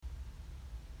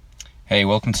Hey,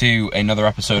 welcome to another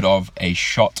episode of A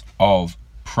Shot of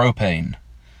Propane.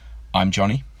 I'm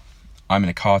Johnny. I'm in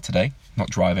a car today, not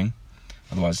driving.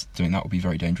 Otherwise, doing that would be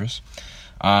very dangerous.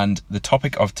 And the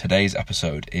topic of today's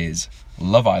episode is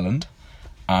Love Island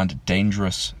and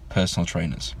dangerous personal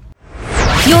trainers.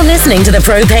 You're listening to the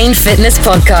Propane Fitness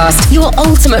Podcast, your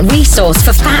ultimate resource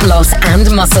for fat loss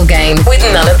and muscle gain, with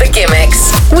none of the gimmicks.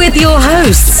 With your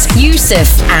hosts,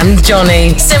 Yusuf and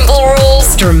Johnny. Simple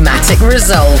rules, dramatic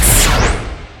results.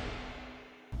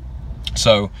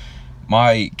 So,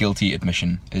 my guilty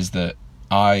admission is that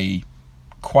I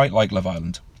quite like Love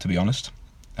Island, to be honest.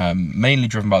 Mainly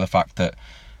driven by the fact that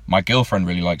my girlfriend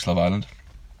really likes Love Island.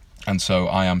 And so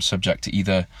I am subject to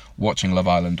either watching Love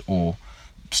Island or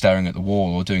staring at the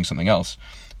wall or doing something else.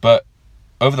 But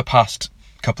over the past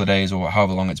couple of days, or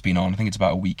however long it's been on, I think it's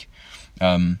about a week,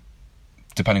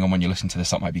 depending on when you listen to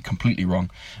this, that might be completely wrong,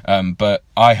 but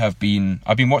I've been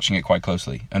watching it quite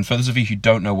closely. And for those of you who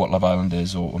don't know what Love Island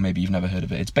is, or maybe you've never heard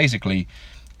of it, it's basically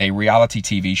a reality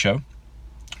TV show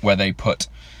where they put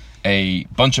a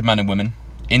bunch of men and women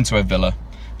into a villa,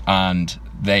 and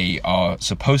they are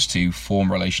supposed to form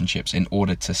relationships in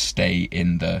order to stay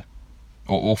in the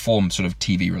or form sort of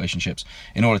TV relationships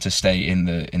in order to stay in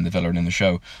the villa and in the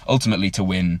show, ultimately to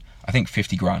win, I think,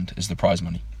 50 grand is the prize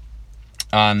money.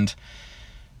 And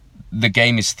the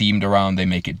game is themed around, they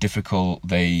make it difficult,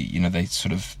 they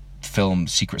sort of film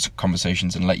secret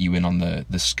conversations and let you in on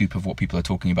the scoop of what people are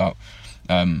talking about,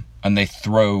 and they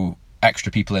throw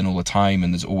extra people in all the time,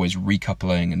 and there's always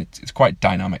recoupling, and it's quite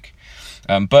dynamic,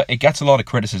 but it gets a lot of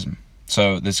criticism.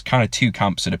 So there's kind of two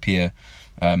camps that appear,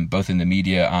 both in the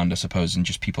media and I suppose in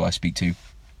just people I speak to.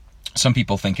 Some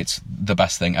people think it's the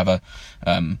best thing ever,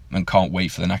 and can't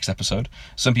wait for the next episode.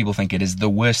 Some people think it is the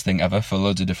worst thing ever for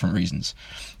loads of different reasons.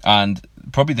 And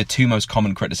probably the two most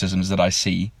common criticisms that I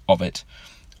see of it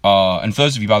are, and for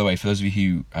those of you, by the way,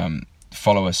 who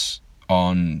follow us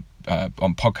on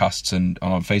podcasts and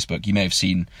on Facebook, you may have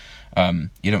seen,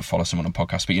 you don't follow someone on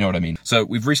podcasts, but you know what I mean. So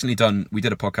we did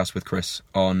a podcast with Chris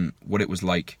on what it was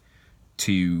like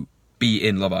to be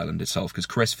in Love Island itself, because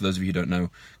Chris, for those of you who don't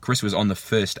know, Chris was on the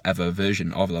first ever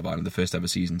version of Love Island, the first ever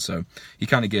season, so he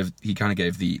kind of gave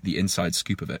the inside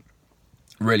scoop of it.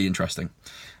 Really interesting,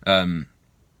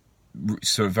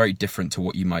 sort of very different to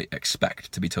what you might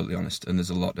expect, to be totally honest. And there's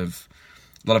a lot of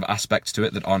aspects to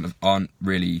it that aren't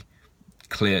really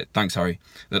clear.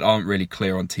 That aren't really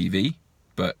clear on TV,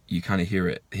 but you kind of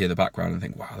hear the background and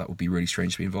think, wow, that would be really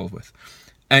strange to be involved with.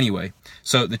 Anyway,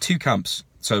 so the two camps.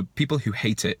 So people who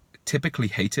hate it typically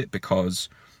hate it because,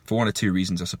 for one or two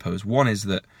reasons, I suppose. One is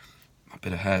that my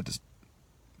bit of hair is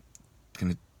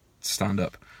going to stand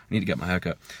up. I need to get my hair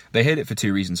cut. They hate it for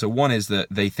two reasons. So one is that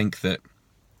they think that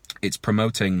it's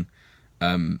promoting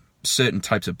certain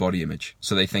types of body image.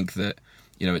 So they think that,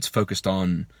 it's focused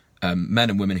on men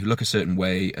and women who look a certain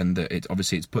way, and that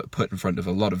it's put in front of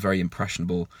a lot of very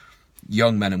impressionable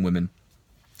young men and women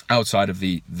outside of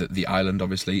the island,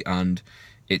 obviously, and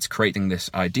it's creating this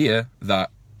idea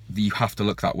that you have to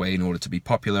look that way in order to be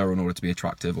popular or in order to be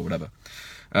attractive or whatever.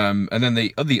 And then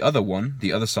the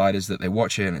other side is that they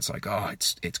watch it and it's like, oh,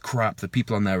 it's crap. The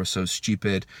people on there are so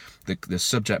stupid. The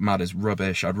subject matter is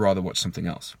rubbish. I'd rather watch something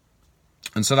else.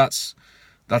 And so that's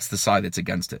the side that's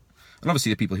against it. And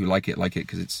obviously the people who like it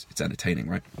because it's entertaining,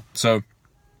 right? So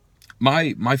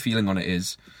my feeling on it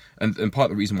is, and part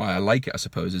of the reason why I like it, I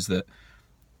suppose, is that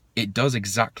it does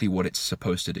exactly what it's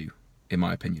supposed to do, in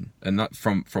my opinion, and that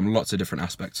from lots of different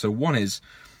aspects. So one is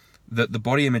that the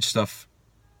body image stuff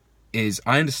is,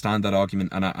 I understand that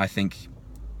argument, and I think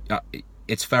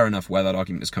it's fair enough where that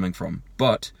argument is coming from.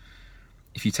 But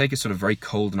if you take a sort of very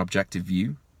cold and objective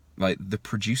view, like the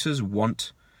producers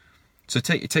want, so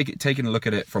taking a look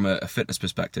at it from a fitness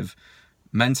perspective,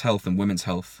 Men's Health and Women's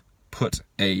Health put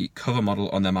a cover model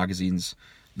on their magazines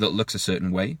that looks a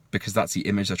certain way because that's the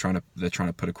image they're trying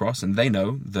to put across, and they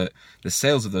know that the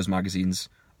sales of those magazines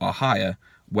are higher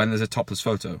when there's a topless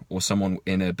photo or someone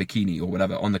in a bikini or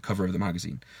whatever on the cover of the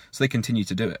magazine. So they continue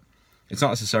to do it. It's not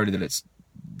necessarily that it's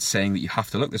saying that you have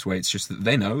to look this way, it's just that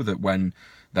they know that when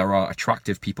there are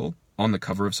attractive people on the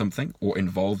cover of something or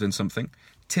involved in something,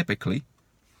 typically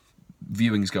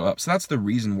viewings go up. So that's the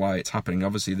reason why it's happening.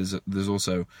 Obviously there's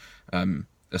also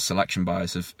a selection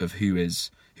bias of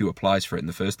who applies for it in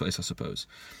the first place, I suppose.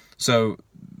 So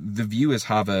the viewers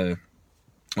have the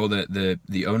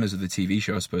owners of the TV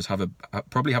show, I suppose,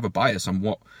 probably have a bias on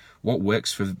what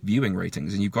works for viewing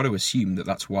ratings, and you've got to assume that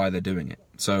that's why they're doing it.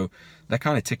 So they're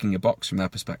kind of ticking a box from their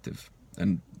perspective.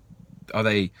 And are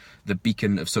they the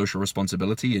beacon of social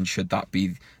responsibility, and should that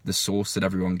be the source that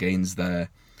everyone gains their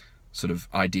sort of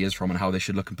ideas from and how they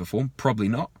should look and perform? Probably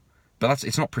not. But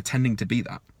it's not pretending to be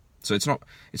that. So it's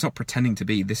not pretending to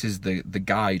be, this is the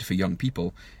guide for young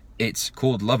people. It's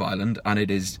called Love Island, and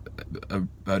it is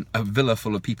a villa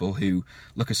full of people who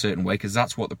look a certain way, because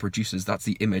that's what the producers, that's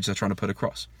the image they're trying to put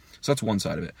across. So that's one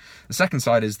side of it. The second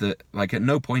side is that, like, at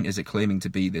no point is it claiming to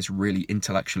be this really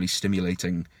intellectually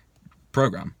stimulating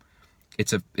program.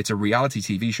 It's a reality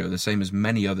TV show, the same as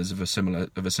many others of a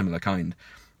similar kind.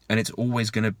 And it's always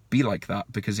going to be like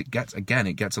that, because it gets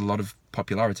a lot of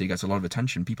popularity, it gets a lot of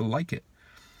attention, people like it.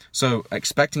 So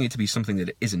expecting it to be something that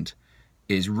it isn't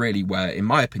is really where, in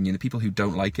my opinion, the people who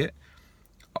don't like it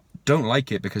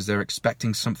because they're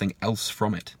expecting something else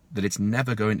from it that it's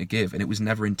never going to give, and it was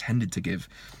never intended to give.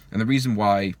 And the reason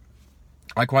why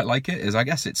I quite like it is, I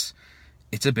guess it's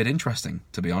a bit interesting,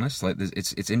 to be honest. Like,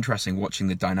 it's interesting watching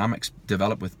the dynamics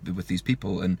develop with these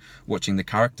people and watching the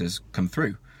characters come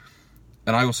through.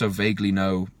 And I also vaguely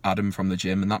know Adam from the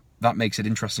gym, and that makes it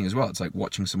interesting as well. It's like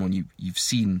watching someone you've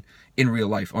seen in real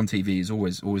life on TV is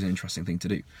always an interesting thing to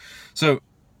do. So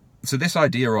this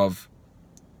idea of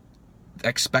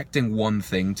expecting one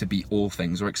thing to be all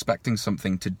things, or expecting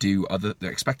something to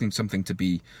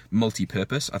be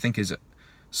multi-purpose, I think is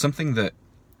something that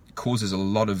causes a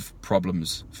lot of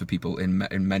problems for people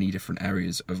in many different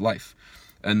areas of life.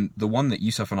 And the one that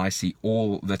Yusuf and I see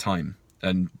all the time,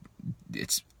 and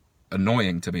it's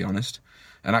annoying, to be honest,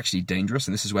 and actually dangerous,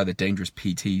 and this is where the Dangerous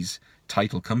PTs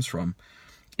title comes from,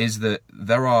 is that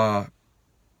there are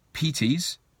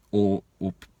PTs or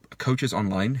coaches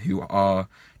online who are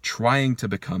trying to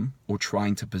become or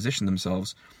trying to position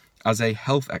themselves as a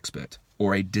health expert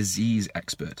or a disease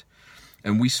expert.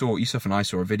 And Yusuf and I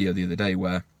saw a video the other day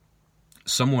where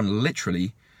someone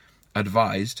literally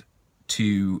advised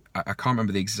to, I can't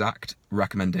remember the exact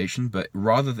recommendation, but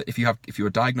rather than, if you were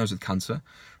diagnosed with cancer,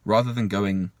 rather than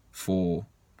going for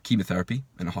chemotherapy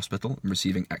in a hospital and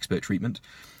receiving expert treatment,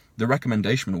 the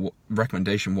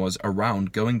recommendation was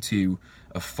around going to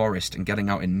a forest and getting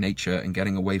out in nature and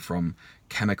getting away from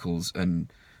chemicals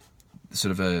and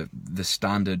sort of the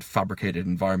standard fabricated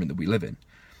environment that we live in.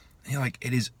 And you're like,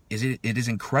 it is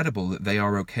incredible that they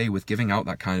are okay with giving out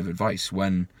that kind of advice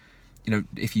when, you know,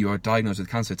 if you are diagnosed with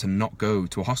cancer, to not go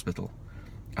to a hospital,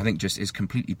 I think just is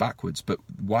completely backwards. But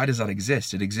why does that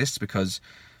exist? It exists because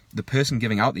the person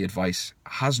giving out the advice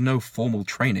has no formal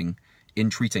training in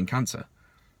treating cancer.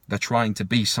 They're trying to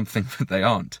be something that they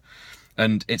aren't.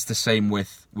 And it's the same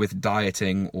with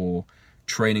dieting or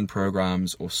training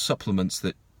programs or supplements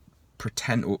that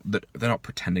pretend, or that they're not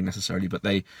pretending necessarily, but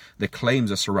their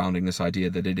claims are surrounding this idea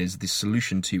that it is the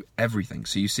solution to everything.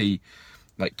 So you see,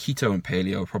 like, keto and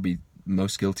paleo are probably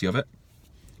most guilty of it,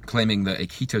 claiming that a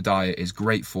keto diet is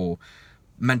great for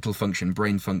mental function,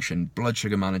 brain function, blood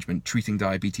sugar management, treating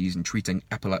diabetes and treating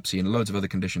epilepsy and loads of other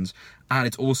conditions. And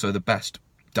it's also the best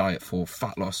diet for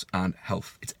fat loss and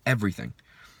health. It's everything.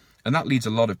 And that leads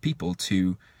a lot of people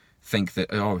to think that,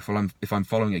 oh, if I'm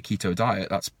following a keto diet,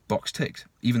 that's box ticked,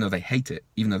 even though they hate it,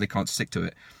 even though they can't stick to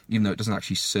it, even though it doesn't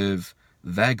actually serve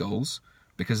their goals,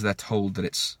 because they're told that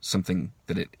it's something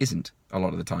that it isn't a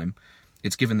lot of the time.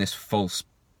 It's given this false,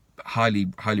 highly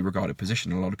regarded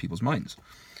position in a lot of people's minds.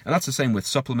 And that's the same with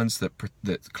supplements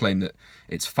that claim that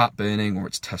it's fat burning or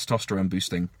it's testosterone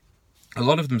boosting. A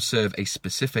lot of them serve a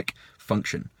specific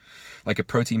function. Like a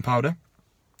protein powder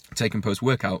taken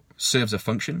post-workout serves a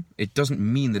function. It doesn't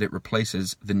mean that it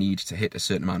replaces the need to hit a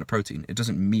certain amount of protein. It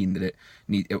doesn't mean that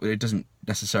it doesn't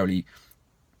necessarily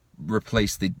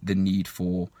replace the need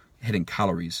for hitting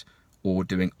calories or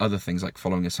doing other things like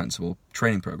following a sensible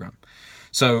training program.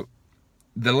 So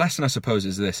the lesson, I suppose,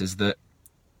 is that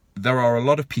there are a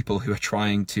lot of people who are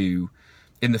trying to,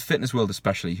 in the fitness world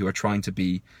especially, who are trying to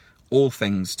be all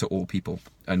things to all people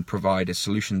and provide a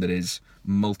solution that is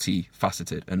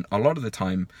multifaceted. And a lot of the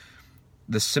time,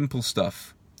 the simple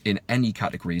stuff in any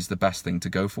category is the best thing to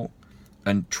go for.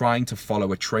 And trying to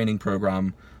follow a training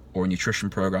program or a nutrition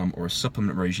program or a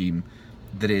supplement regime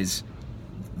that is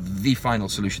the final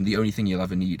solution, the only thing you'll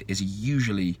ever need, is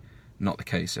usually not the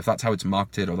case, if that's how it's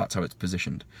marketed or that's how it's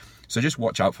positioned. So just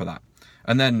watch out for that.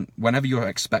 And then whenever you're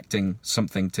expecting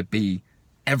something to be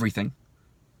everything,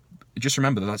 just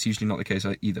remember that that's usually not the case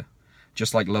either.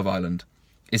 Just like Love Island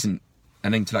isn't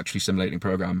an intellectually stimulating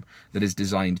program that is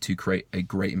designed to create a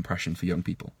great impression for young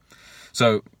people.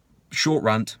 So, short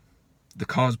rant, the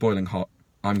car's boiling hot,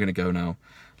 I'm going to go now.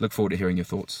 Look forward to hearing your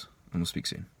thoughts, and we'll speak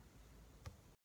soon.